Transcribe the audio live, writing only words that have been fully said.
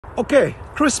Okay,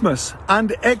 Christmas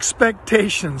and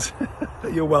expectations.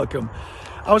 You're welcome.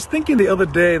 I was thinking the other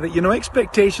day that,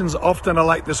 expectations often are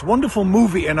like this wonderful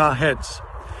movie in our heads.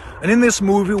 And in this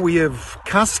movie, we have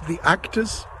cast the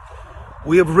actors,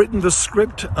 we have written the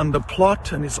script and the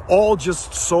plot, and it's all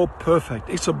just so perfect.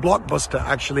 It's a blockbuster,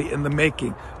 actually, in the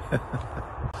making.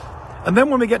 And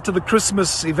then when we get to the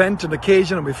Christmas event and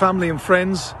occasion and with family and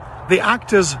friends, the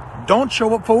actors don't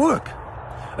show up for work.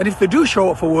 And if they do show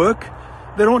up for work,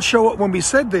 they don't show up when we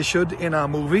said they should in our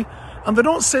movie, and they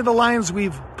don't say the lines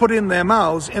we've put in their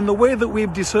mouths in the way that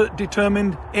we've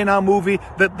determined in our movie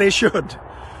that they should.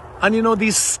 And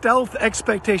these stealth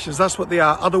expectations, that's what they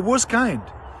are the worst kind.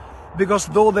 Because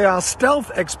though they are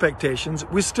stealth expectations,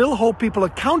 we still hold people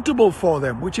accountable for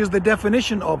them, which is the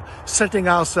definition of setting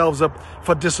ourselves up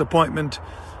for disappointment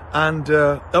and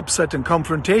upset and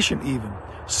confrontation even.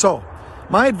 So,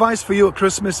 my advice for you at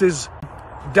Christmas is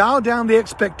dial down the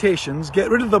expectations,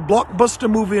 get rid of the blockbuster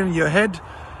movie in your head,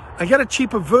 and get a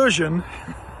cheaper version,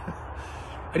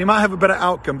 and you might have a better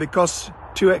outcome, because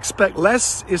to expect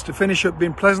less is to finish up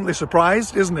being pleasantly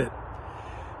surprised, isn't it?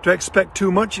 To expect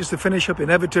too much is to finish up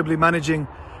inevitably managing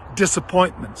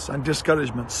disappointments and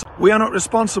discouragements. We are not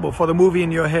responsible for the movie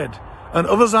in your head, and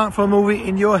others aren't for the movie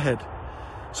in your head.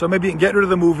 So maybe you can get rid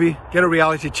of the movie, get a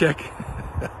reality check.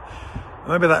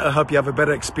 Maybe that'll help you have a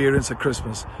better experience at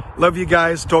Christmas. Love you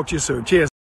guys. Talk to you soon. Cheers.